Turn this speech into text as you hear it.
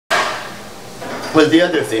Well, the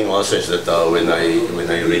other thing also is that when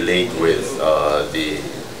I relate with the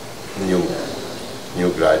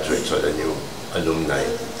new graduates or the new alumni,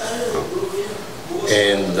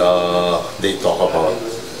 and they talk about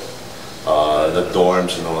the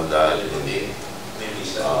dorms and all that.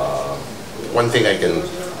 One thing I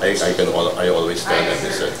always tell them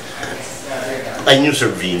is that I knew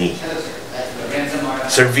Cervini.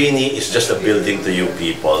 Cervini is just a building to you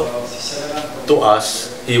people. To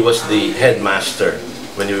us, he was the headmaster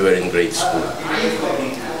when we were in grade school.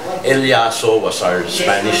 Eliazo was our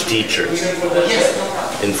Spanish teacher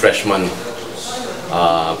in freshman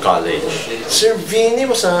college. Cervini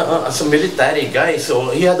was a military guy,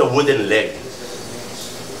 so he had a wooden leg.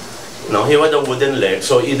 No, he had a wooden leg,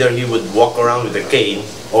 so either he would walk around with a cane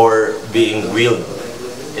or being wheeled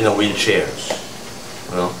in a wheelchair.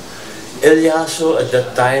 No? Eliazo at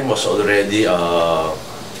that time was already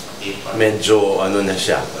medyo ano na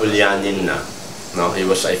siya, ulyanin na. No, he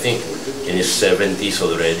was, I think, in his 70s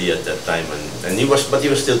already at that time, and he was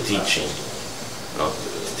still teaching. No,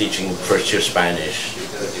 teaching first year Spanish,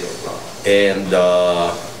 and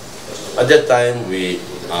at that time we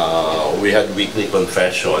had weekly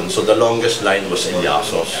confession. So the longest line was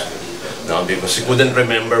Eliazo's. No, because he couldn't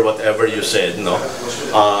remember whatever you said. No,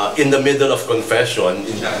 in the middle of confession,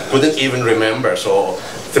 he couldn't even remember. So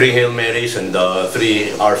 3 Hail Marys and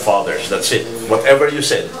 3 Our Fathers. That's it. Whatever you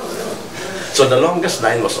said. So the longest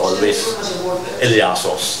line was always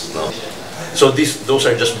Eliazo's. No? So those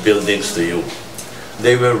are just buildings to you.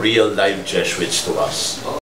 They were real live Jesuits to us.